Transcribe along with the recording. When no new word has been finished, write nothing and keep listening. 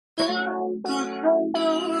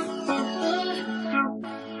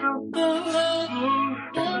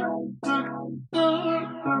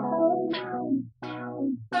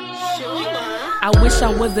I wish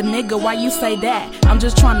I was a nigga, why you say that? I'm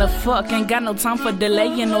just tryna fuck, ain't got no time for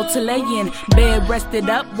delaying or delaying. Bed rested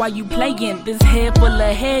up while you playing. This head full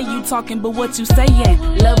of hair, you talking but what you saying?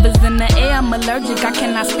 Love is in the air, I'm allergic, I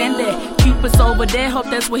cannot stand it. Cupid's over there, hope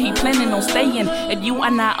that's where he planning on staying. If you are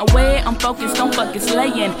not aware, I'm focused on fucking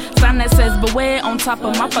slaying. Sign that says beware on top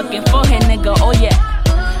of my fucking forehead, nigga, oh yeah.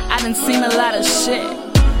 I done seen a lot of shit,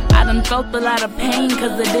 I done felt a lot of pain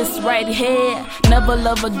cause of this right here. Never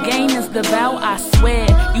love again is the vow, I swear.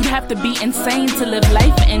 You'd have to be insane to live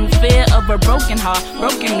life in fear of a broken heart,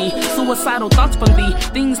 broken me. Suicidal thoughts from the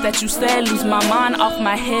things that you said. Lose my mind off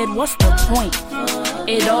my head, what's the point?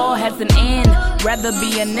 It all has an end. Rather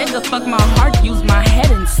be a nigga, fuck my heart, use my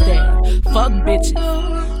head instead. Fuck bitches,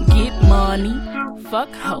 get money,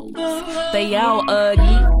 fuck hoes, they all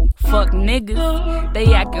ugly. Fuck niggas,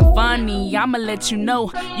 they actin' funny. I'ma let you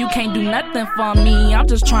know, you can't do nothing for me. I'm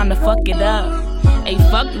just tryna fuck it up. Ayy,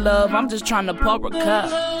 fuck love, I'm just tryna pour a cup.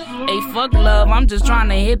 Ayy, fuck love, I'm just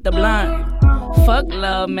tryna hit the blunt. Fuck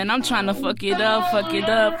love, man, I'm tryna fuck it up,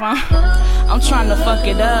 huh? I'm tryna fuck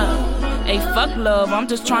it up. Ayy, fuck love, I'm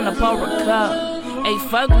just tryna pour a cup. Ayy,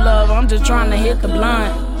 fuck love, I'm just tryna hit the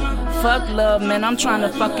blunt. Fuck love, man, I'm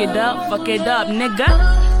tryna fuck it up,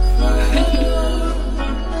 nigga.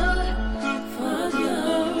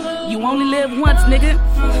 You only live once, nigga.